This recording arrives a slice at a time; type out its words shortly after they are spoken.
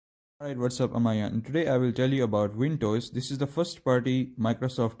Alright, what's up, Amaya? And today I will tell you about Wintoys. This is the first party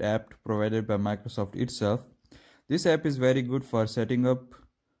Microsoft app provided by Microsoft itself. This app is very good for setting up,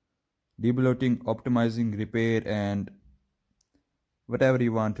 debloating, optimizing, repair, and whatever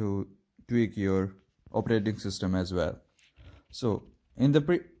you want to tweak your operating system as well. So,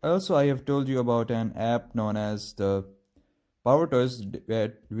 also I have told you about an app known as the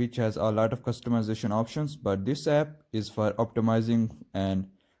POWERTOYS, which has a lot of customization options, but this app is for optimizing and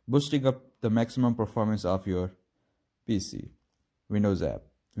boosting up the maximum performance of your PC, Windows app,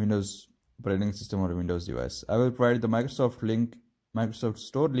 Windows operating system or Windows device. I will provide the Microsoft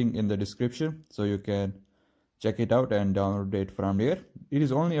Store link in the description so you can check it out and download it from there. It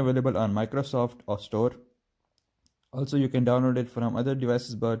is only available on Microsoft Store. Also, you can download it from other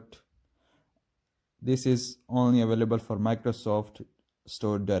devices, but this is only available for Microsoft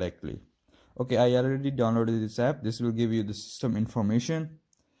Store directly. Okay, I already downloaded this app. This will give you the system information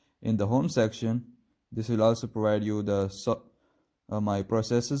in the home section. This will also provide you the my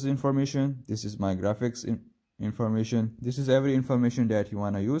processes information. This is my graphics information. This is every information that you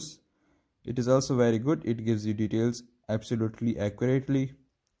want to use. It is also very good. It gives you details absolutely accurately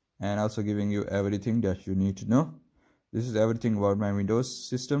and also giving you everything that you need to know. This is everything about my Windows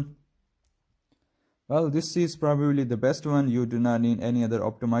system. Well, this is probably the best one. You do not need any other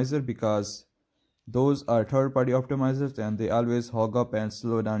optimizer because those are third-party optimizers and they always hog up and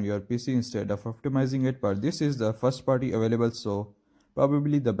slow down your PC instead of optimizing it. But this is the first party available, so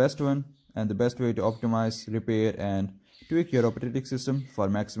probably the best one and the best way to optimize, repair, and tweak your operating system for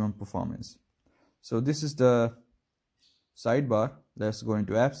maximum performance. So this is the sidebar. Let's go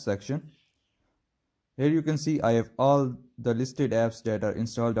into apps section. Here you can see I have all the listed apps that are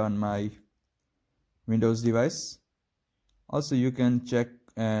installed on my Windows device. Also, you can check,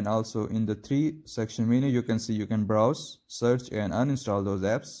 and also in the 3 section menu you can see you can browse, search, and uninstall those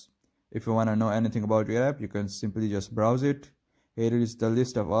apps. If you want to know anything about your app, you can simply just browse it. Here is the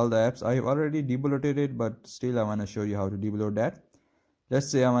list of all the apps. I have already debloated it, but still I want to show you how to debloat that. Let's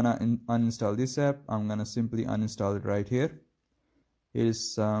say I want to uninstall this app. I'm gonna simply uninstall it right here. Here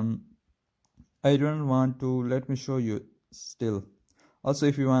is some. I don't want to. Let me show you still. Also,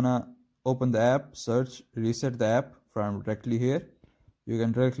 if you wanna open the app, search, reset the app from directly here. You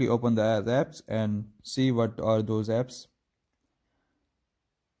can directly open the apps and see what are those apps.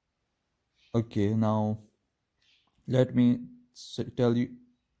 Okay, now let me tell you,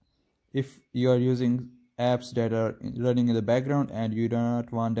 if you are using apps that are running in the background and you do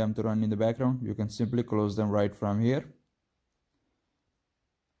not want them to run in the background, you can simply close them right from here.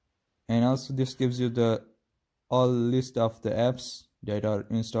 And also this gives you the all list of the apps that are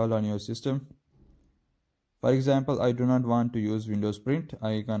installed on your system. For example, I do not want to use Windows Print.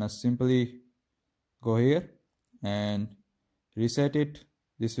 I'm gonna simply go here and reset it.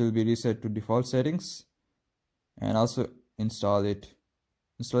 This will be reset to default settings, and also install it.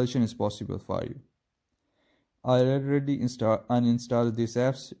 Installation is possible for you. I already uninstalled these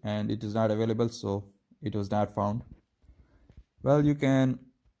apps and it is not available, so it was not found. Well, you can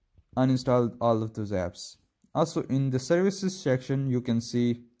uninstall all of those apps. Also, in the services section you can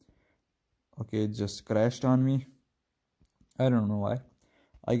see, okay, it just crashed on me. I don't know why.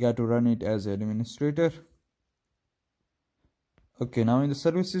 I got to run it as administrator. Okay, now in the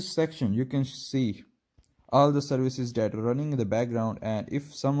services section you can see all the services that are running in the background, and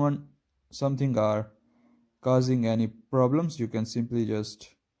if something are causing any problems, you can simply just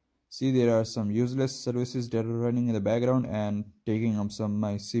see there are some useless services that are running in the background and taking up some of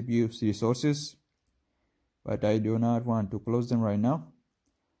my CPU resources, but I do not want to close them right now.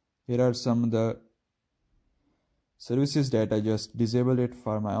 Here are some of the services that I just disabled it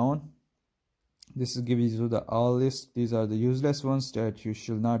for my own. This gives you the all list. These are the useless ones that you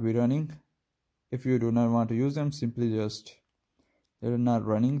should not be running. If you do not want to use them, simply just, they're not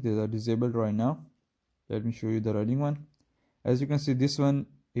running, they are disabled right now. Let me show you the running one. As you can see, this one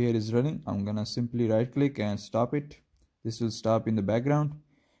here is running. I'm gonna simply right click and stop it. This will stop in the background.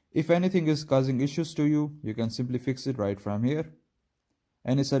 If anything is causing issues to you, you can simply fix it right from here.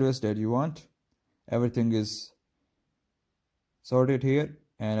 Any service that you want, everything is sorted here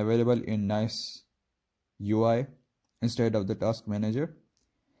and available in nice UI instead of the task manager.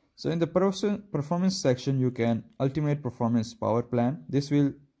 So in the performance section, you can ultimate performance power plan. This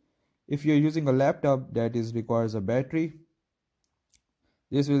will, if you're using a laptop that requires a battery,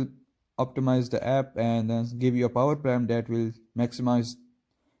 this will optimize the app and then give you a power plan that will maximize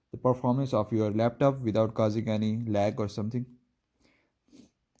the performance of your laptop without causing any lag or something.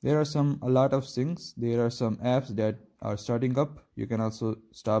 There are a lot of things. There are some apps that are starting up. You can also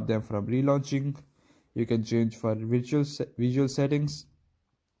stop them from relaunching. You can change for visual settings.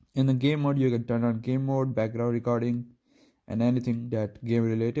 In the game mode, you can turn on game mode, background recording, and anything that game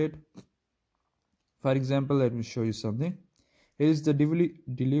related. For example, let me show you something. Here is the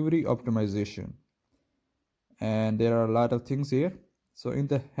delivery optimization, and there are a lot of things here. So in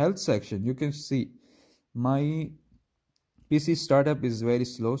the health section, you can see my PC startup is very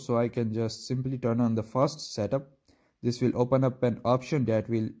slow, so I can just simply turn on the fast setup. This will open up an option that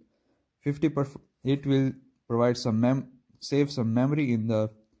will 50%, it will provide save some memory in the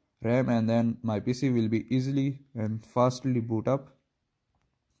RAM, and then my PC will be easily and fastly boot up.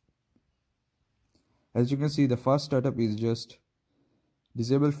 As you can see, the fast startup is just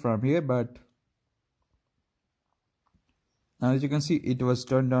disabled from here, but as you can see, it was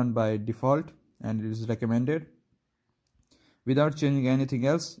turned on by default and it is recommended. Without changing anything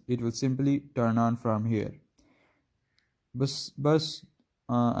else, it will simply turn on from here. But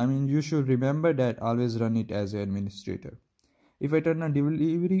you should remember that always run it as an administrator. If I turn on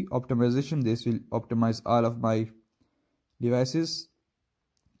delivery optimization, this will optimize all of my devices,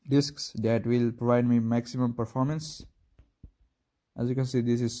 disks that will provide me maximum performance. As you can see,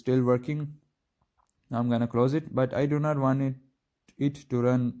 this is still working. Now I'm gonna close it, but I do not want it to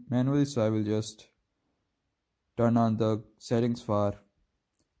run manually, so I will just turn on the settings for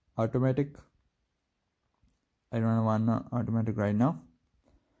automatic. I don't want automatic right now,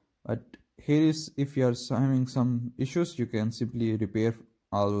 but here is, if you are having some issues, you can simply repair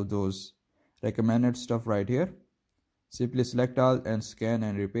all of those recommended stuff right here. Simply select all and scan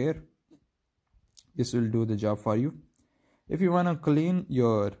and repair. This will do the job for you. If you want to clean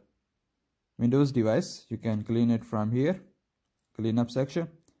your Windows device, you can clean it from here, cleanup section.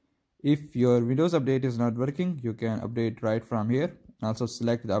 If your Windows update is not working, you can update right from here. Also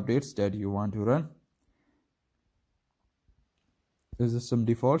select the updates that you want to run. This is some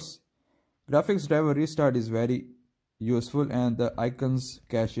defaults. Graphics driver restart is very useful, and the icons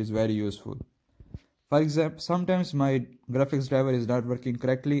cache is very useful. For example, sometimes my graphics driver is not working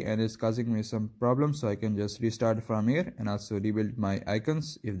correctly and is causing me some problems, so I can just restart from here and also rebuild my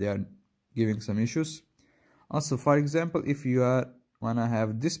icons if they are giving some issues. Also, for example, if you wanna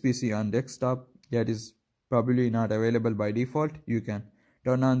have this PC on desktop that is probably not available by default, you can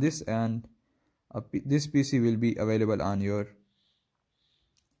turn on this and this PC will be available on your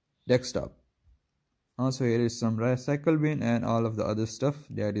desktop. Also, here is some recycle bin and all of the other stuff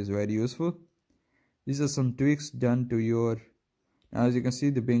that is very useful. These are some tweaks done to your, as you can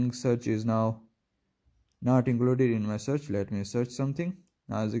see, the Bing search is now not included in my search. Let me search something.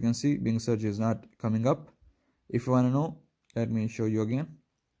 Now as you can see, Bing search is not coming up. If you want to know, let me show you again.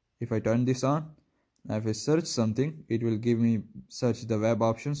 If I turn this on, now if I search something, it will give me search the web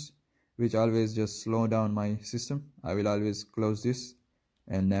options, which always just slow down my system. I will always close this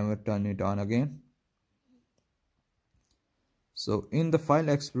and never turn it on again. So in the file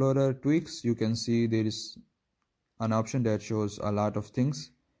explorer tweaks, you can see there is an option that shows a lot of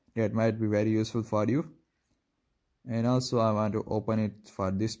things that might be very useful for you. And also I want to open it for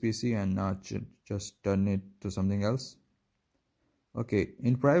this PC and not just turn it to something else. Okay,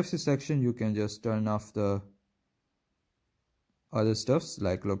 in privacy section, you can just turn off the other stuffs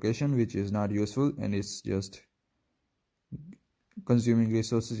like location, which is not useful and it's just consuming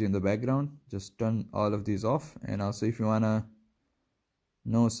resources in the background. Just turn all of these off. And also, if you wanna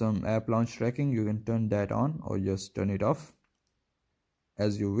know some app launch tracking, you can turn that on or just turn it off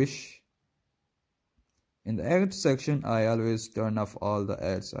as you wish. In the ads section, I always turn off all the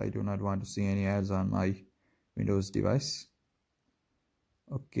ads. I do not want to see any ads on my Windows device.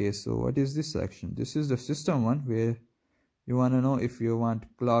 Okay, so what is this section? This is the system one, where you want to know if you want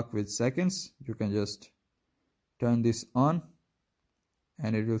clock with seconds. You can just turn this on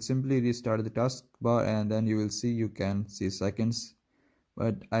and it will simply restart the taskbar, and then you will see, you can see seconds,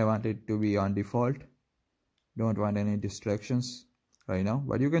 but I want it to be on default. Don't want any distractions right now,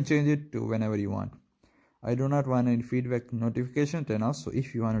 but you can change it to whenever you want. I do not want any feedback notifications. And also,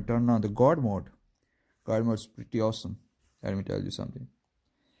 if you want to turn on the God mode is pretty awesome. Let me tell you something.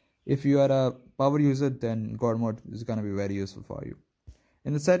 If you are a power user, then God mode is gonna be very useful for you.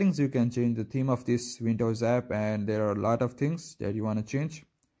 In the settings, you can change the theme of this Windows app, and there are a lot of things that you want to change.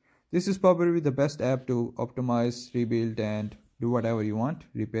 This is probably the best app to optimize, rebuild, and do whatever you want,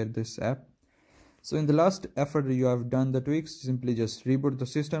 repair this app. So in the last effort you have done the tweaks, simply just reboot the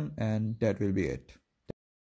system and that will be it.